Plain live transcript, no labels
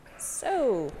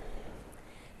So,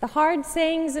 the hard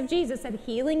sayings of Jesus at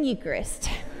Healing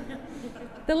Eucharist.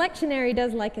 The lectionary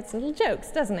does like its little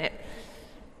jokes, doesn't it?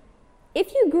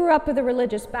 If you grew up with a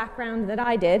religious background that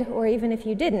I did, or even if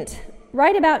you didn't,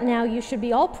 right about now you should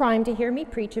be all primed to hear me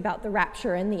preach about the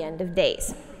rapture and the end of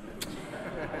days.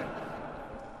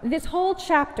 This whole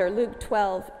chapter, Luke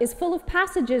 12, is full of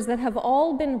passages that have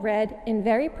all been read in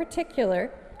very particular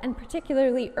and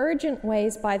particularly urgent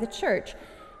ways by the church,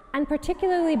 and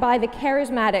particularly by the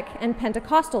charismatic and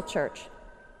Pentecostal church.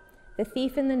 The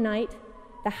thief in the night,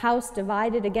 the house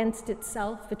divided against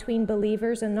itself between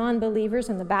believers and non-believers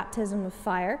in the baptism of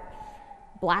fire,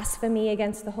 blasphemy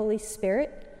against the Holy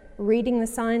Spirit, reading the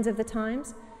signs of the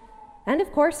times, and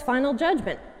of course, final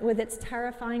judgment with its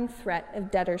terrifying threat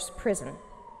of debtor's prison.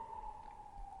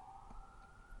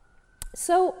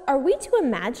 So, are we to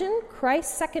imagine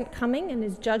Christ's second coming and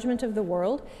his judgment of the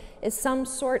world as some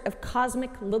sort of cosmic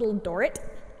Little Dorrit?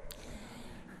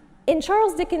 In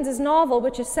Charles Dickens' novel,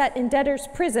 which is set in debtor's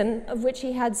prison, of which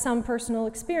he had some personal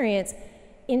experience,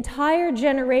 entire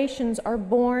generations are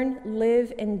born,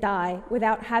 live, and die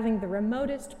without having the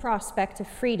remotest prospect of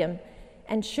freedom,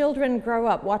 and children grow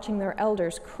up watching their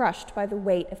elders crushed by the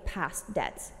weight of past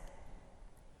debts.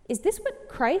 Is this what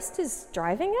Christ is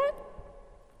driving at?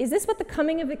 Is this what the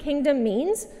coming of the kingdom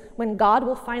means, when God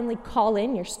will finally call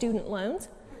in your student loans?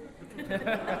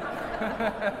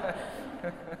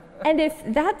 And if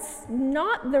that's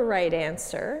not the right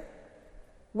answer,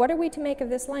 what are we to make of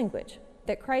this language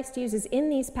that Christ uses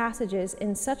in these passages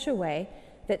in such a way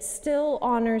that still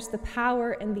honors the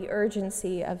power and the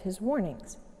urgency of his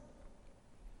warnings?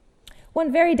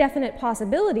 One very definite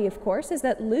possibility, of course, is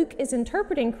that Luke is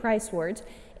interpreting Christ's words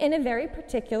in a very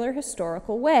particular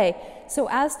historical way, so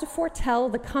as to foretell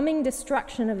the coming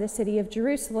destruction of the city of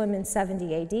Jerusalem in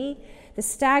 70 AD, the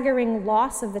staggering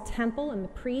loss of the temple and the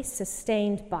priests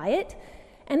sustained by it,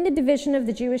 and the division of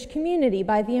the Jewish community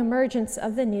by the emergence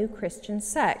of the new Christian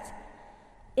sect.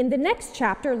 In the next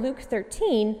chapter, Luke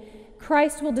 13,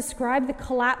 Christ will describe the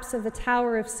collapse of the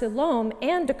Tower of Siloam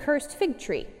and a cursed fig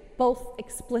tree, both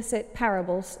explicit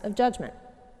parables of judgment.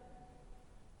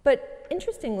 But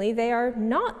interestingly, they are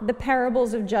not the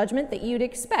parables of judgment that you'd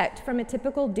expect from a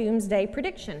typical doomsday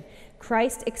prediction.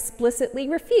 Christ explicitly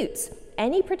refutes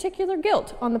any particular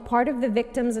guilt on the part of the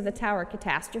victims of the tower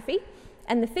catastrophe,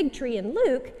 and the fig tree in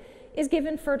Luke is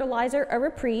given fertilizer, a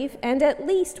reprieve, and at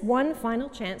least one final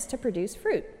chance to produce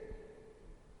fruit.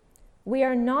 We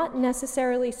are not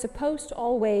necessarily supposed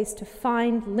always to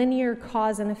find linear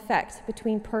cause and effect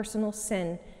between personal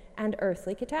sin and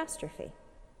earthly catastrophe.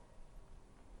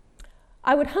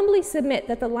 I would humbly submit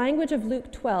that the language of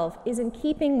Luke 12 is in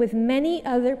keeping with many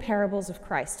other parables of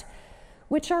Christ,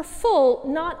 which are full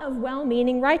not of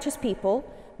well-meaning righteous people,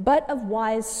 but of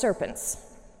wise serpents,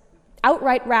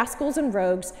 outright rascals and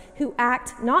rogues who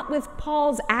act not with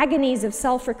Paul's agonies of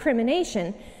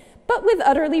self-recrimination, but with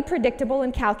utterly predictable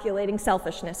and calculating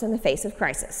selfishness in the face of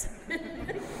crisis.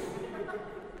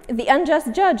 The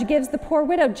unjust judge gives the poor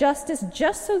widow justice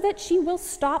just so that she will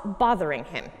stop bothering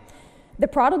him. The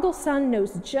prodigal son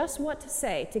knows just what to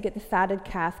say to get the fatted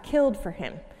calf killed for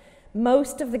him.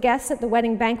 Most of the guests at the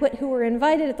wedding banquet who were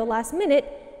invited at the last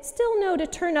minute still know to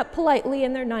turn up politely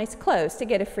in their nice clothes to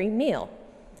get a free meal.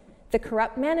 The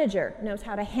corrupt manager knows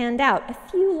how to hand out a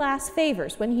few last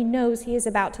favors when he knows he is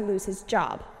about to lose his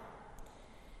job.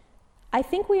 I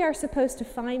think we are supposed to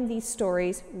find these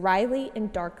stories wryly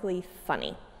and darkly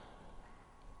funny.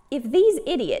 If these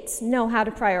idiots know how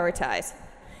to prioritize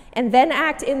and then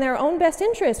act in their own best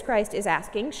interest, Christ is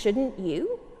asking, shouldn't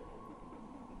you?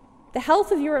 The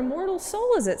health of your immortal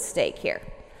soul is at stake here.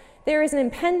 There is an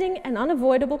impending and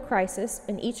unavoidable crisis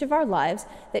in each of our lives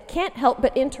that can't help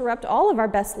but interrupt all of our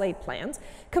best laid plans,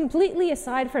 completely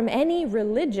aside from any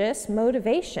religious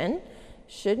motivation.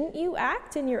 Shouldn't you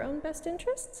act in your own best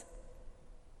interests?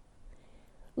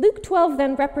 Luke 12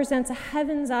 then represents a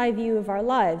heaven's eye view of our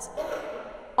lives,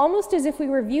 almost as if we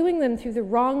were viewing them through the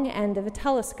wrong end of a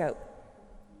telescope.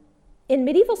 In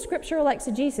medieval scriptural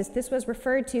exegesis, this was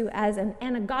referred to as an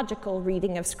anagogical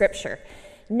reading of Scripture,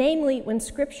 namely when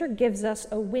Scripture gives us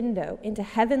a window into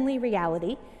heavenly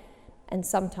reality, and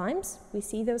sometimes we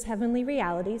see those heavenly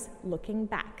realities looking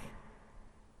back.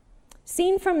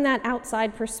 Seen from that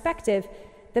outside perspective,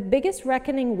 the biggest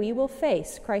reckoning we will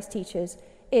face, Christ teaches,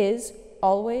 is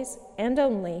always and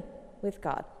only with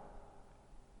God.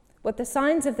 What the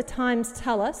signs of the times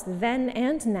tell us then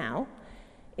and now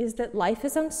is that life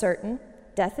is uncertain,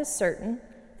 death is certain,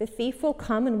 the thief will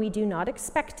come and we do not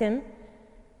expect him,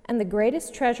 and the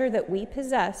greatest treasure that we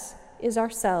possess is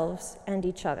ourselves and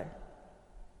each other.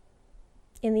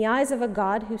 In the eyes of a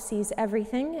God who sees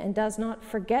everything and does not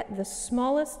forget the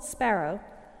smallest sparrow,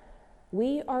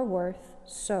 we are worth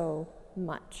so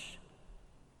much.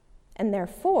 And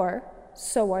therefore,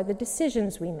 so are the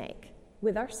decisions we make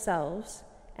with ourselves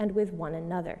and with one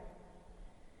another.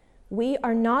 We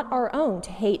are not our own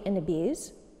to hate and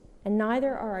abuse, and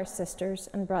neither are our sisters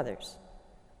and brothers.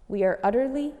 We are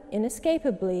utterly,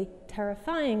 inescapably,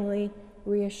 terrifyingly,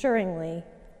 reassuringly,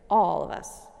 all of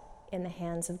us, in the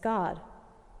hands of God.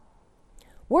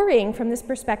 Worrying from this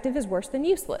perspective is worse than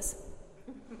useless,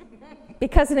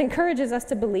 because it encourages us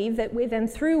to believe that with and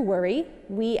through worry,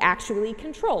 we actually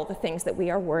control the things that we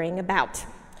are worrying about.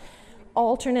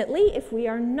 Alternately, if we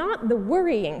are not the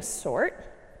worrying sort,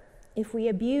 if we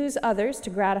abuse others to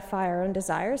gratify our own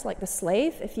desires, like the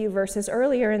slave a few verses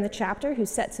earlier in the chapter who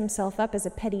sets himself up as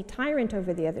a petty tyrant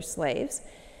over the other slaves,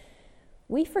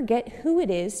 we forget who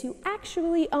it is who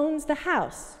actually owns the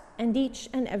house and each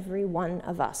and every one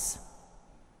of us,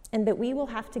 and that we will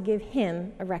have to give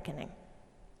him a reckoning.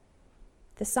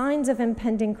 The signs of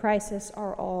impending crisis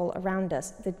are all around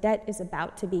us. The debt is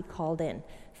about to be called in.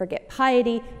 Forget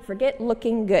piety, forget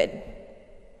looking good.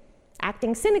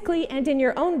 Acting cynically and in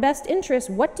your own best interest,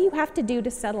 what do you have to do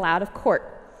to settle out of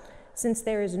court, since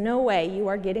there is no way you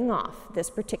are getting off this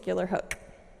particular hook?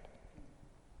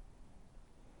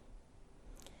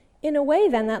 In a way,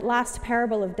 then, that last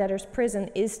parable of debtor's prison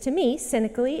is, to me,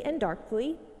 cynically and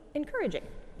darkly encouraging.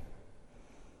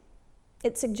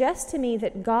 It suggests to me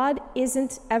that God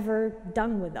isn't ever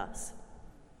done with us.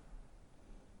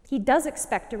 He does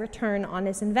expect a return on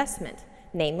his investment,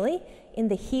 namely, in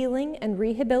the healing and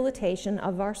rehabilitation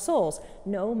of our souls,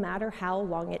 no matter how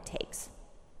long it takes.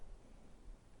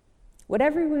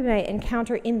 Whatever we may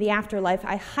encounter in the afterlife,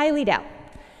 I highly doubt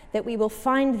that we will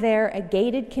find there a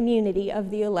gated community of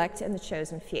the elect and the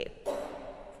chosen few.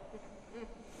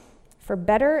 For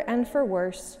better and for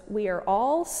worse, we are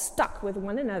all stuck with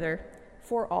one another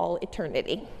for all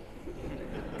eternity.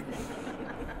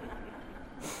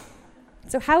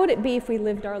 So how would it be if we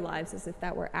lived our lives as if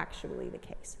that were actually the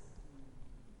case?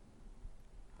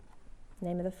 In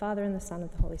the name of the Father, and the Son, and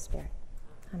the Holy Spirit.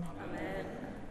 Amen. Amen.